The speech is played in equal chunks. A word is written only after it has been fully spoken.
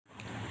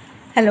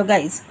Hello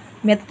guys,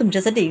 मी आता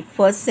तुमच्यासाठी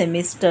first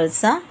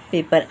सेमिस्टरचा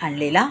paper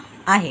आणलेला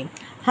आहे।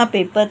 हा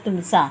पेपर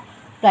तुमचा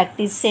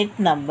practice set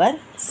number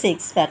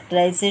 6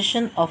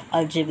 factorisation of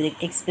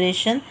algebraic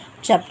expression,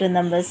 chapter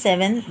number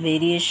 7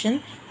 variation,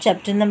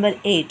 chapter number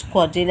 8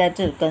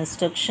 quadrilateral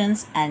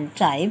constructions and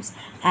types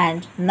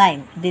and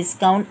 9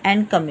 discount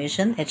and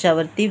commission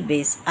याच्यावरती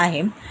base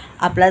आहे।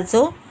 आपला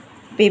जो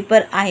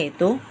पेपर आहे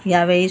तो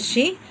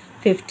यावेळेशी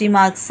 50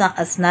 मार्क्सचा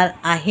असणार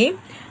आहे।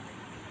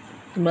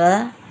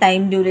 तुम्हाला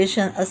टाईम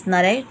ड्युरेशन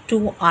असणार आहे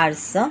 2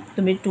 आवर्सचं।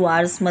 तुम्ही 2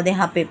 आवर्समध्ये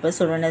हा पेपर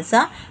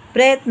सोडवण्याचा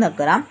प्रयत्न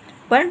करा।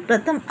 पण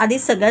प्रथम आधी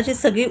सगळ्याची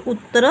सगळी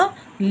उत्तरं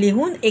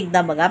लिहून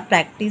एकदा बघा,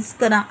 प्रॅक्टिस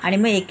करा आणि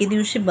मग एके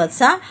दिवशी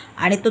बसा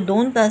आणि तो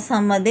 2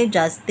 तासामध्ये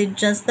जास्तीत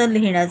जास्त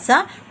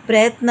लिहिण्याचा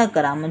प्रयत्न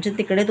करा, म्हणजे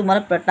तिकडे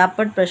तुम्हाला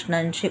पटापट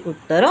प्रश्नांची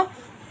उत्तरं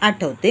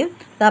आठवतील।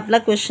 तर आपला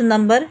क्वेश्चन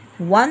नंबर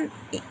 1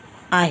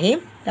 आहे,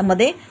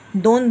 त्यामध्ये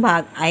 2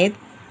 भाग आहेत।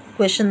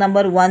 Question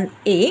number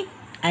 1A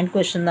and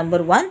question number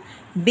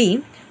 1B.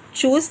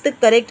 Choose the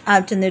correct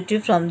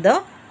alternative from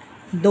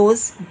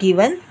those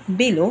given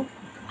below.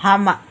 हा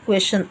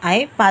क्वेश्चन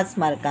आहे 5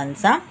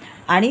 मार्कांचा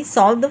आणि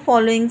solve the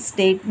following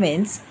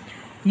statements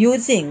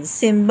using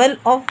symbol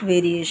of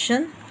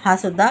variation हा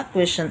सुद्धा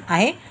क्वेश्चन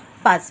आहे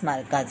 5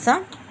 मार्काचा।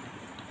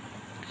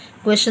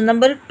 क्वेश्चन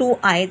नंबर 2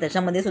 आहे,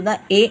 त्याच्यामध्ये सुद्धा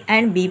A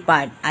and B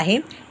पार्ट आहे।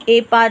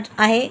 A पार्ट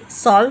आहे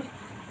सॉल्व,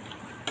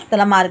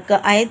 त्याला मार्क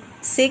आहेत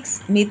 6।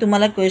 मी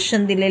तुम्हाला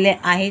क्वेश्चन दिलेले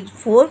आहेत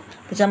 4,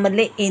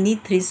 त्याच्यामधले एनी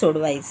 3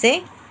 सोडवायचे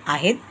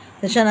आहेत।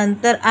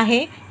 त्याच्यानंतर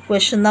आहे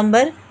क्वेश्चन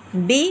नंबर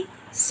B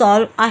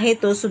सॉल्व आहे,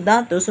 तो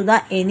सुद्धा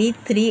एनी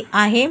 3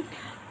 आहे।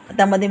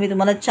 त्यामध्ये मी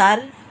तुम्हाला 4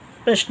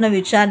 प्रश्न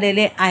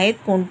विचारलेले आहेत,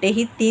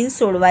 कोणतेही 3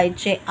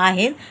 सोडवायचे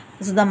आहेत,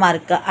 ते सुद्धा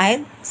मार्क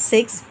आहेत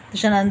 6।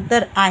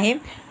 त्याच्यानंतर आहे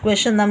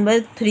question number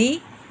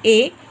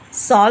 3A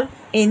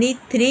solve any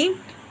 3,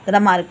 त्याला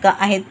मार्क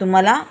आहेत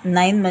तुम्हाला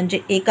 9, म्हणजे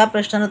एका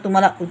प्रश्नाला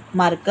तुम्हाला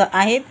मार्क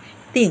आहेत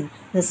 3।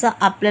 जसं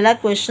आपल्याला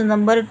क्वेश्चन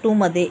नंबर 2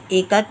 मध्ये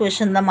एका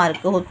क्वेश्चनला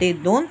मार्क होते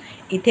 2,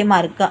 इथे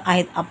मार्क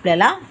आहेत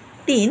आपल्याला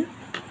 3।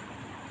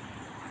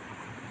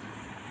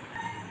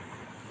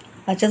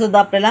 याच्यासुद्धा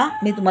आपल्याला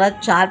मी तुम्हाला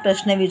 4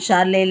 प्रश्न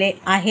विचारलेले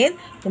आहेत,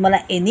 तुम्हाला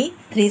एनी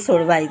 3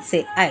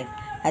 सोडवायचे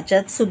आहेत।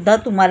 याच्यात सुद्धा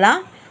तुम्हाला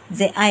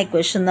जे आहे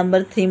क्वेश्चन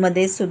नंबर 3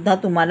 मध्ये सुद्धा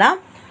तुम्हाला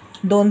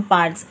 2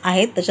 पार्ट्स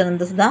आहेत।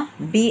 त्याच्यानंतर सुद्धा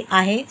B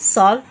आहे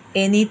सॉल्व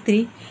एनी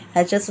 3,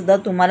 ह्याच्यातसुद्धा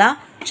तुम्हाला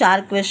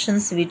 4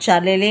 क्वेश्चन्स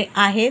विचारलेले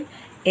आहेत,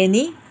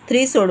 एनी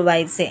 3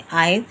 सोडवायचे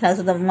आहेत।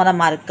 ह्यासुद्धा तुम्हाला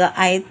मार्क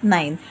आहेत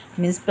 9,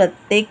 मीन्स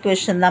प्रत्येक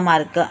क्वेश्चनला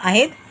मार्क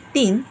आहेत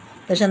 3।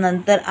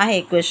 त्याच्यानंतर आहे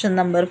क्वेश्चन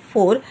नंबर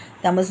 4,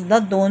 त्यामध्ये सुद्धा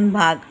 2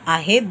 भाग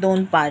आहेत,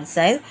 2 पार्ट्स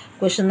आहेत।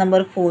 Question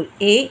number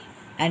 4A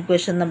and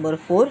question number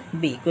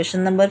 4B। Question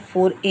number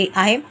 4A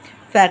आहे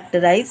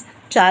फॅक्टराइज,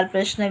 4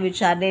 प्रश्न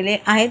विचारलेले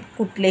आहेत,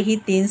 कुठलेही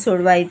 3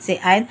 सोडवायचे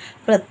आहेत,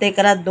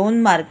 प्रत्येकाला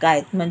 2 मार्क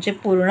आहेत, म्हणजे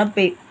पूर्ण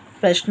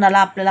प्रश्नाला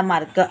आपल्याला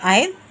मार्क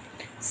आहेत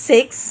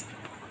 6।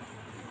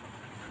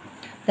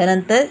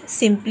 त्यानंतर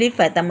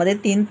सिम्प्लिफाय, त्यामध्ये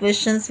 3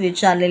 क्वेश्चन्स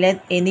विचारलेले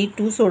आहेत, एनी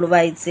 2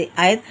 सोडवायचे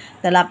आहेत,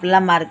 त्याला आपल्याला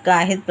मार्क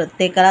आहेत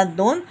प्रत्येकाला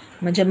 2,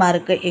 म्हणजे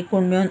मार्क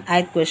एकूण मिळून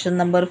आहेत क्वेश्चन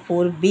नंबर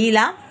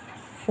 4Bला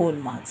 4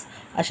 मार्क्स।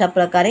 अशा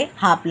प्रकारे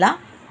हा आपला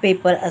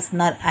पेपर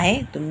असणार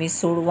आहे। तुम्ही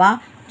सोडवा,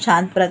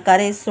 छान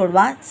प्रकारे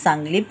सोडवा,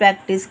 चांगली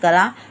प्रॅक्टिस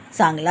करा,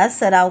 चांगला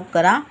सराव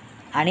करा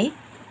आणि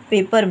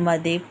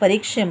पेपरमध्ये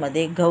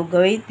परीक्षेमध्ये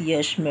घवघवीत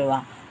यश मिळवा।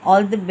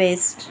 All the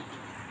best.